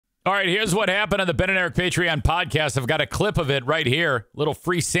All right, here's what happened on the Ben and Eric Patreon podcast. I've got a clip of it right here. Little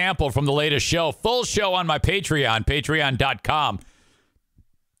free sample from the latest show. Full show on my Patreon, patreon.com.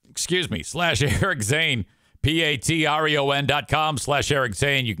 /Eric Zane, patreon.com/Eric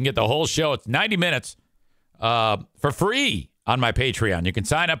Zane. You can get the whole show. It's 90 minutes for free on my Patreon. You can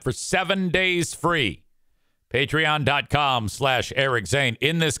sign up for 7 days free. Patreon.com/Eric Zane.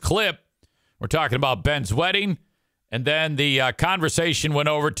 In this clip, we're talking about Ben's wedding. And then the conversation went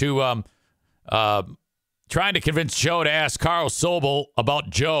over to trying to convince Joe to ask Carl Sobel about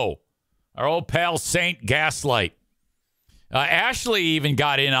Joe, our old pal Saint Gaslight. Ashley even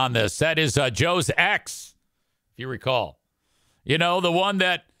got in on this. That is Joe's ex, if you recall. You know, the one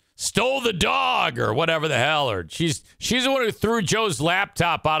that stole the dog or whatever the hell. Or she's the one who threw Joe's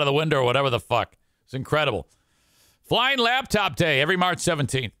laptop out of the window or whatever the fuck. It's incredible. Flying Laptop Day every March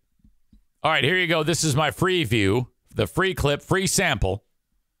 17th. All right, here you go. This is my free view. The free clip, free sample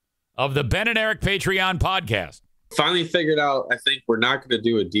of the Ben and Eric Patreon podcast. Finally figured out, I think we're not going to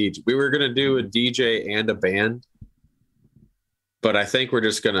do a DJ. We were going to do a DJ and a band, but I think we're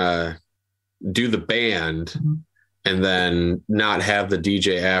just going to do the band and then not have the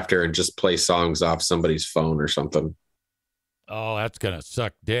DJ after and just play songs off somebody's phone or something. Oh, that's going to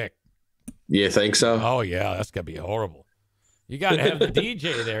suck dick. You think so? Oh, yeah, that's going to be horrible. You got to have the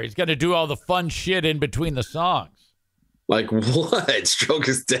DJ there. He's going to do all the fun shit in between the songs. Like what? Stroke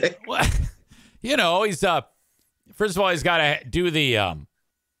his dick? Well, you know, he's first of all, he's got to do the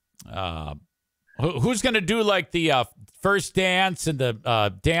who's going to do like the first dance and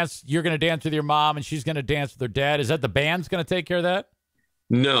the dance. You're going to dance with your mom and she's going to dance with her dad. Is that the band's going to take care of that?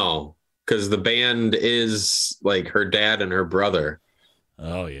 No, because the band is like her dad and her brother.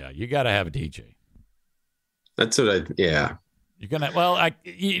 Oh yeah, you got to have a DJ. That's what yeah. You're gonna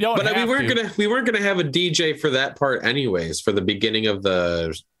you don't. But have we weren't gonna have a DJ for that part anyways, for the beginning of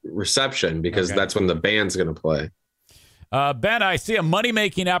the reception, because that's when the band's gonna play. Ben, I see a money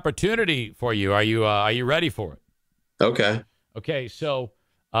making opportunity for you. Are you ready for it? Okay. Okay, so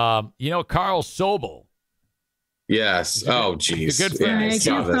you know Carl Sobel. Yes. Oh geez. Good friend.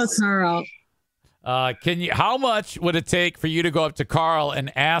 Carl. How much would it take for you to go up to Carl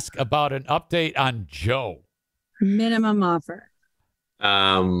and ask about an update on Joe? Minimum offer.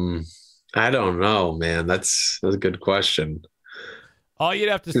 I don't know, man. That's a good question. All you'd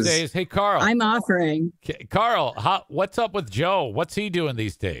have to say is, "Hey, Carl, I'm offering." Carl, what's up with Joe? What's he doing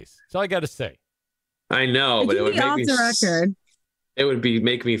these days? That's all I got to say. I know, but it would make me record. It would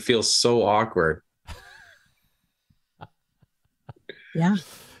make me feel so awkward. Yeah.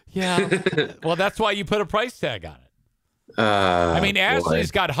 Yeah. Well, that's why you put a price tag on it. I mean, Ashley's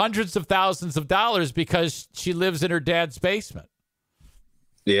got hundreds of thousands of dollars because she lives in her dad's basement.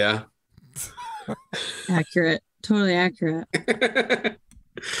 Yeah. Accurate. Totally accurate.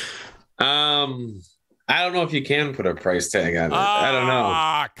 I don't know if you can put a price tag on it. I don't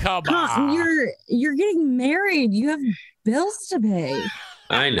know. Come on. You're getting married. You have bills to pay.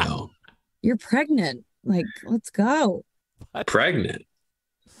 I know. You're pregnant. Like, let's go. What? Pregnant.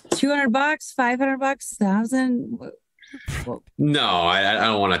 $200, $500, $1,000. No, I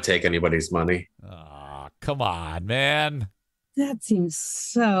don't want to take anybody's money. Oh, come on, man. That seems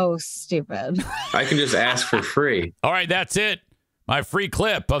so stupid. I can just ask for free. All right, that's it. My free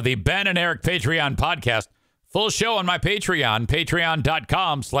clip of the Ben and Eric Patreon podcast. Full show on my Patreon,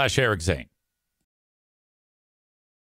 patreon.com/Eric Zane.